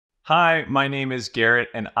Hi, my name is Garrett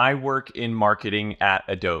and I work in marketing at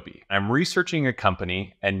Adobe. I'm researching a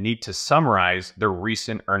company and need to summarize their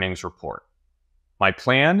recent earnings report. My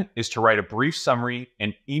plan is to write a brief summary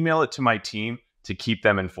and email it to my team to keep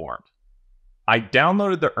them informed. I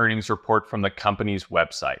downloaded the earnings report from the company's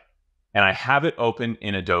website and I have it open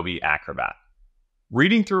in Adobe Acrobat.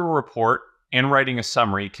 Reading through a report and writing a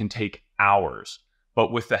summary can take hours,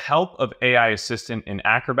 but with the help of AI Assistant in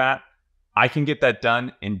Acrobat, I can get that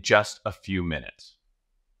done in just a few minutes.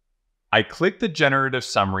 I click the Generative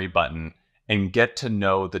Summary button and get to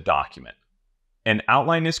know the document. An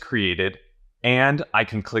outline is created, and I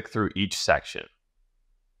can click through each section.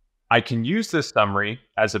 I can use this summary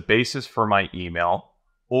as a basis for my email,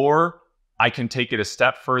 or I can take it a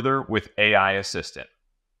step further with AI Assistant.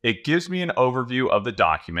 It gives me an overview of the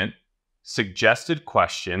document, suggested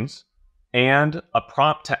questions, and a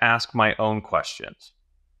prompt to ask my own questions.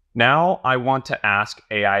 Now I want to ask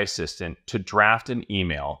AI Assistant to draft an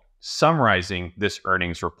email summarizing this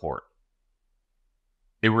earnings report.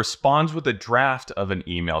 It responds with a draft of an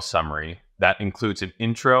email summary that includes an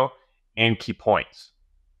intro and key points.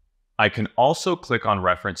 I can also click on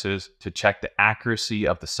references to check the accuracy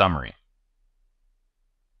of the summary.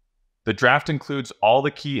 The draft includes all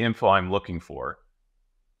the key info I'm looking for,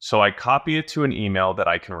 so I copy it to an email that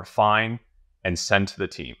I can refine and send to the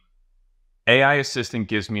team. AI Assistant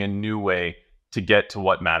gives me a new way to get to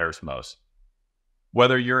what matters most.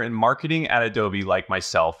 Whether you're in marketing at Adobe like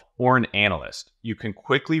myself or an analyst, you can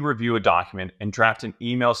quickly review a document and draft an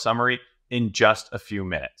email summary in just a few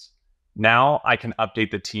minutes. Now I can update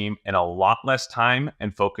the team in a lot less time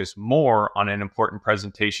and focus more on an important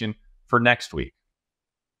presentation for next week.